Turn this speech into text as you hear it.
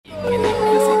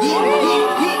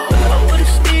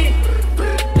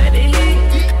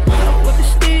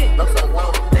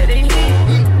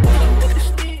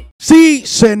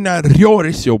Senor,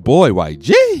 it's your boy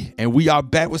YG, and we are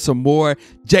back with some more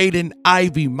Jaden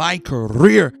Ivey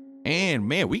MyCAREER. And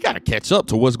man, we gotta catch up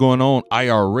to what's going on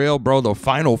IRL, bro. The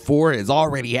Final Four has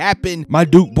already happened. My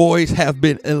Duke boys have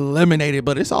been eliminated,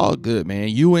 but it's all good, man.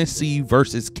 UNC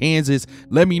versus Kansas.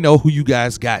 Let me know who you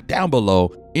guys got down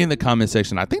below in the comment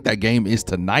section. I think that game is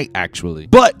tonight, actually.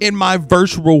 But in my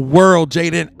virtual world,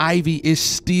 Jaden Ivey is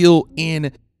still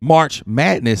in March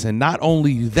Madness, and not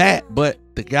only that, but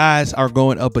the guys are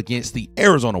going up against the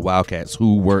Arizona Wildcats,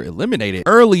 who were eliminated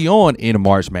early on in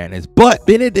March Madness. But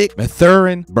Benedict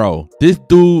Mathurin, bro, this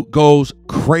dude goes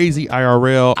crazy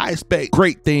IRL. I expect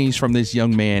great things from this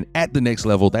young man at the next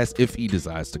level. That's if he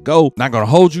decides to go. Not gonna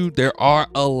hold you, there are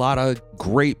a lot of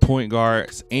great point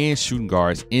guards and shooting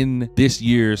guards in this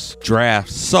year's draft,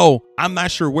 so I'm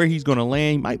not sure where he's gonna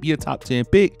land. He might be a top 10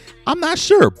 pick, I'm not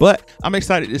sure, but I'm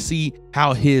excited to see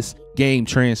how his game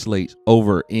translates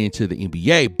over into the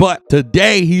NBA. But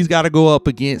today he's got to go up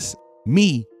against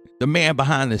me, the man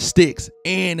behind the sticks,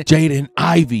 and Jaden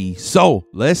Ivey. So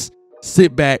let's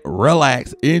sit back,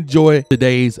 relax, enjoy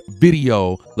today's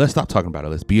video. Let's stop talking about it,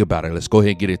 let's be about it. Let's go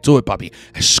ahead and get into it, Poppy.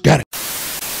 Let's get it.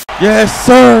 Yes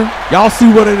sir, y'all see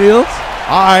what it is.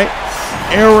 All right,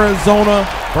 Arizona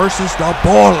versus the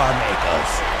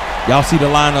Boilermakers. Y'all see the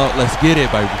lineup. Let's get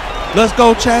it, baby. Let's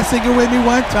go, chat. Sing it with me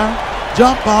one time.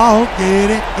 Jump on,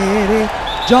 get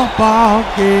it, jump on,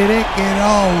 get it,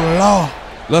 oh Lord.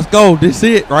 Let's go, this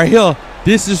is it right here.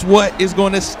 This is what is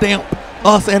going to stamp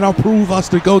us and approve us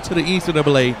to go to the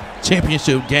NCAA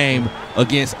championship game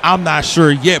against, I'm not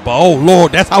sure yet, but oh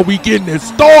Lord, that's how we getting it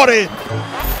started.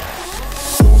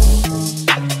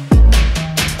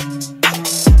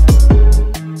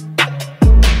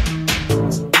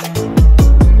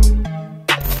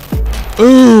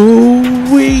 Ooh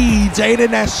wee,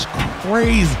 Jaden, that's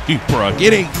crazy, bro.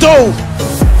 Getting dope.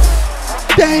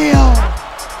 Damn.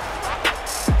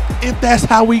 If that's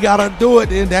how we gotta do it,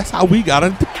 then that's how we gotta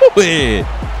do it.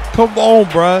 Come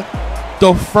on, bro.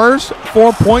 The first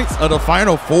 4 points of the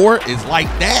Final Four is like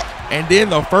that, and then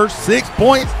the first 6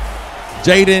 points,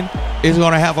 Jaden is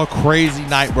gonna have a crazy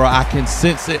night, bro. I can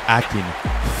sense it. I can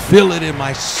feel it in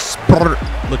my spirit.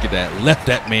 Look at that. Left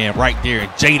that man right there.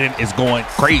 Jaden is going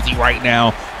crazy right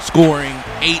now, scoring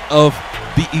 8 of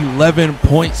the 11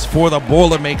 points for the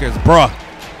Boilermakers, bro.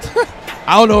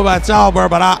 I don't know about y'all, bro,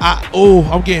 but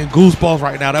I'm getting goosebumps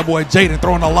right now. That boy Jaden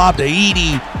throwing a lob to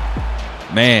Edie.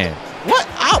 Man, what?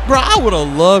 Bro, I would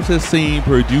have loved to see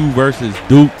Purdue versus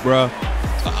Duke, bro.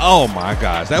 Oh my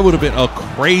gosh, that would have been a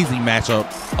crazy matchup.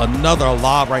 Another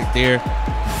lob right there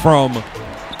from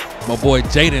my boy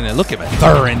Jaden, and look at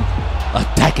Mathurin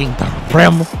attacking the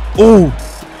rim. Ooh.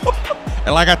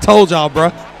 And like I told y'all,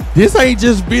 bro, this ain't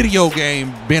just video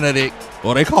game Benedict,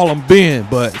 or they call him Ben,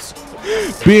 but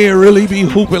Ben really be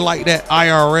hooping like that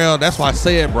IRL. That's why I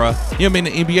said, bro, him in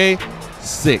the NBA,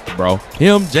 sick, bro.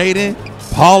 Him, Jaden,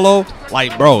 Paulo,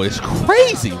 like, bro, it's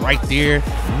crazy right there.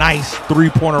 Nice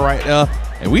three-pointer right there.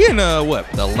 And we in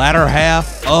the latter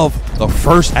half of the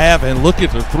first half, and look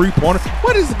at the three-pointer.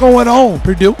 What is going on,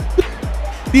 Purdue?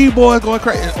 These boys going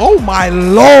crazy. Oh my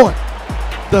Lord.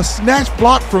 The snatch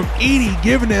block from Edie,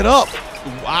 giving it up.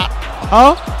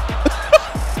 Huh?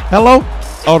 Hello?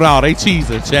 Oh no, they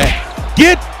cheesing, chat.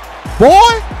 Get,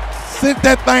 boy, sent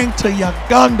that thing to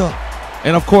Uganda.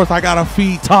 And of course, I gotta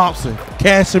feed Thompson,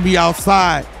 cashing me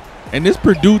outside. And this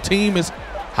Purdue team is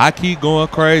high-key going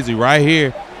crazy right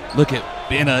here. Look at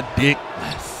Benedict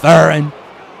Mathurin.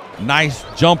 Nice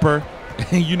jumper.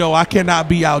 And you know I cannot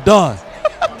be outdone.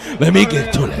 Let me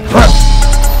get to that.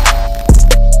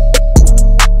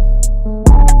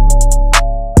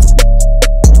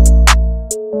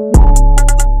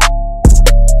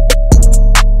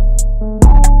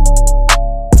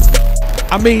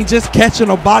 I mean, just catching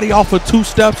a body off of 2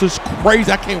 steps is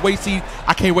crazy. I can't wait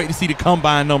to see the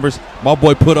combine numbers my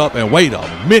boy put up. And wait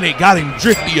a minute, got him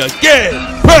drifty again.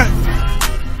 Bang!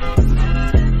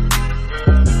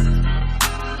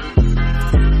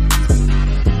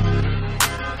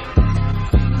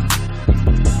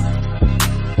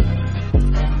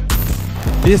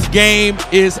 This game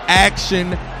is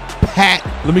action-packed.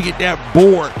 Let me get that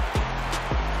board.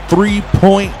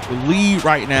 3-point lead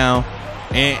right now.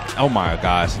 And oh my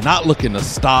gosh, not looking to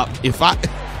stop. He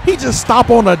just stop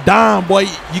on a dime, boy.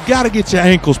 You got to get your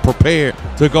ankles prepared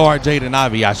to guard Jaden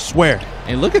Ivey, I swear.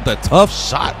 And look at the tough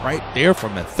shot right there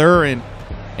from Mathurin.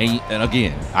 And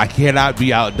again, I cannot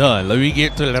be outdone. Let me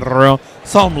get to the rim.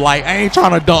 Something like, I ain't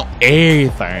trying to dunk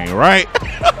everything, right?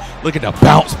 Look at the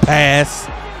bounce pass.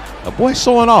 The boy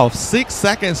showing off. 6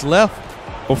 seconds left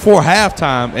before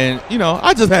halftime. And, you know,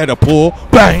 I just had to pull.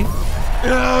 Bang. You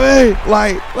know what I mean?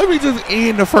 Like, let me just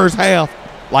end the first half.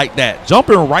 like that.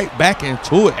 Jumping right back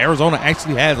into it. Arizona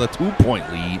actually has a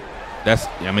 2-point lead.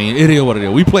 I mean, it is what it is.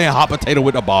 We playing hot potato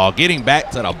with the ball. Getting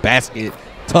back to the basket.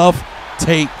 Tough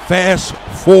take. Fast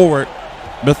forward.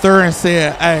 Mathurin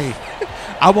said, hey,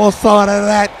 I want some of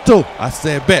that too. I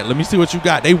said, bet. Let me see what you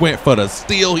got. They went for the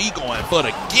steal. He going for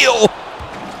the kill.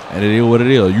 And it is what it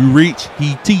is. You reach,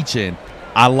 he teaching.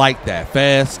 I like that.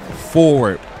 Fast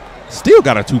forward. Still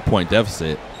got a 2-point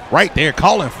deficit. Right there,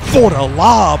 calling for the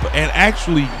lob and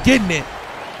actually getting it.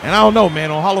 And I don't know, man,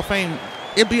 on Hall of Fame,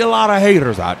 it'd be a lot of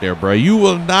haters out there, bro. You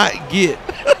will not get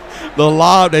the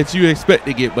lob that you expect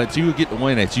to get, but you will get the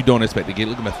one that you don't expect to get.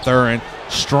 Look at Mathurin,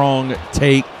 strong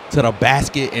take to the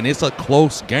basket, and it's a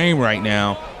close game right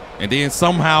now. And then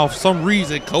somehow, for some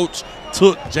reason, coach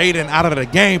took Jaden out of the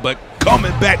game, but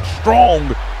coming back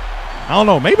strong. I don't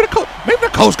know, maybe the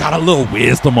coach got a little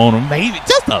wisdom on him, maybe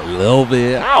just a little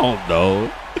bit. I don't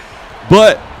know.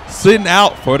 But sitting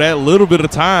out for that little bit of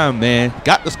time, man.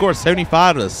 Got the score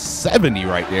 75-70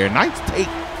 right there. Nice take.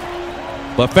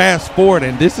 But fast forward,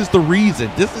 and this is the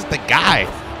reason. This is the guy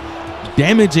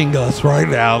damaging us right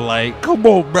now. Like, come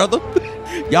on, brother.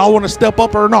 Y'all want to step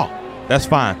up or not? That's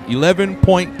fine.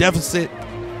 11-point deficit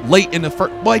late in the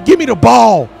first. Boy, give me the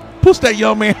ball. Push that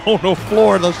young man on the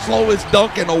floor. The slowest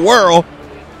dunk in the world.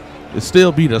 It'll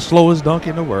still be the slowest dunk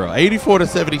in the world.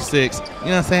 84-76.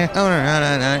 You know what I'm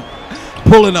saying?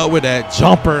 Pulling up with that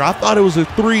jumper. I thought it was a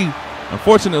 3.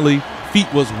 Unfortunately,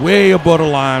 feet was way above the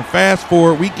line. Fast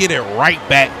forward, we get it right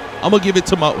back. I'm going to give it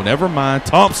to my, never mind,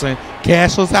 Thompson.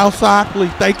 Cashless outside,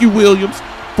 please. Thank you, Williams,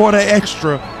 for the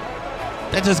extra.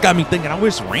 That just got me thinking, I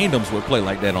wish randoms would play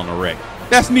like that on the rec.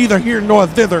 That's neither here nor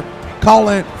thither.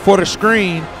 Calling for the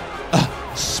screen.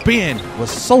 Spin was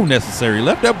so necessary.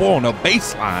 Left that ball on the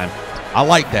baseline. I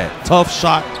like that. Tough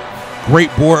shot.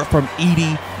 Great board from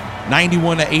Edey.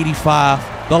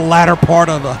 91-85. The latter part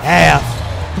of the half.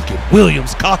 Look at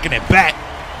Williams cocking it back.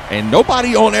 And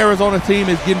nobody on Arizona team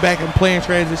is getting back and playing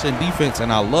transition defense,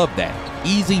 and I love that.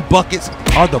 Easy buckets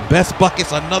are the best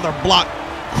buckets. Another block.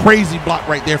 Crazy block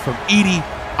right there from Edey.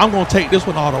 I'm going to take this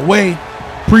one all the way.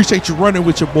 Appreciate you running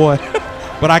with your boy.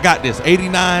 But I got this.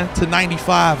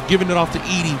 89-95. Giving it off to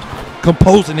Edey.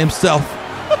 Composing himself.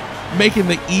 Making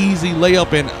the easy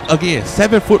layup. And again,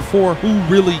 7'4". Who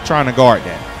really trying to guard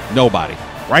that? Nobody.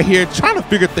 Right here, trying to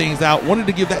figure things out. Wanted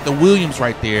to give that to Williams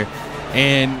right there.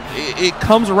 And it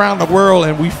comes around the world,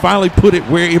 and we finally put it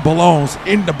where it belongs,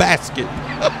 in the basket.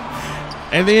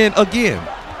 And then again,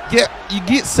 you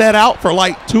get set out for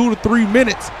like 2 to 3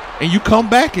 minutes, and you come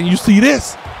back and you see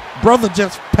this. Brother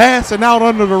just passing out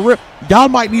under the rim. Y'all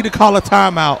might need to call a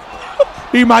timeout.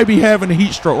 He might be having a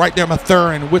heat stroke. Right there,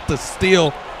 Mathurin with the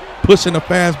steal, pushing a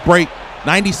fast break.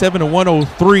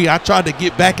 97-103. I tried to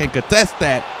get back and contest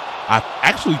that. I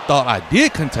actually thought I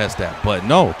did contest that, but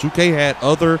no. 2K had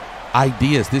other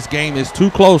ideas. This game is too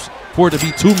close for it to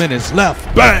be 2 minutes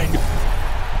left. Bang!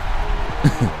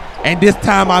 And this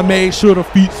time I made sure the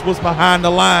feet was behind the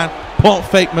line. Pump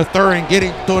fake Mathurin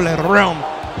getting through the rim.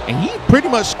 And he pretty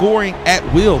much scoring at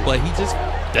will, but he just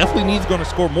definitely needs to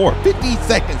score more. 50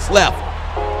 seconds left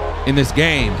in this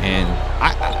game,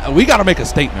 and we got to make a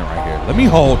statement right here. Let me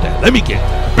hold that. Let me get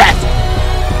back.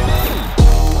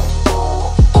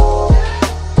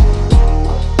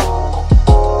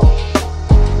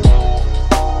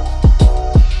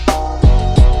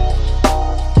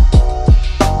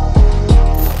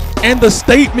 And the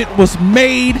statement was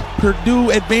made. Purdue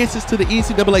advances to the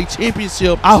NCAA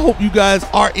championship. I hope you guys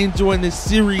are enjoying this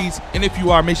series. And if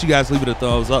you are, make sure you guys leave it a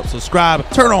thumbs up, subscribe,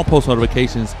 turn on post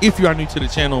notifications if you are new to the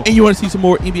channel and you want to see some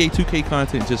more NBA 2K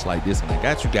content just like this. And I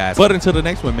got you guys. But until the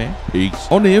next one, man. Peace.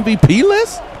 On the MVP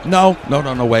list? No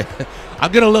way.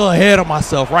 I'm getting a little ahead of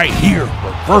myself right here.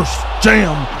 Reverse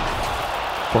jam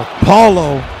for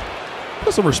Paulo.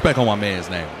 Put some respect on my man's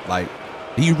name. Like,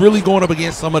 he's really going up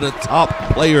against some of the top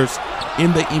players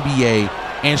in the NBA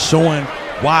and showing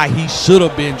why he should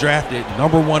have been drafted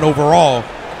 #1 overall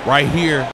right here.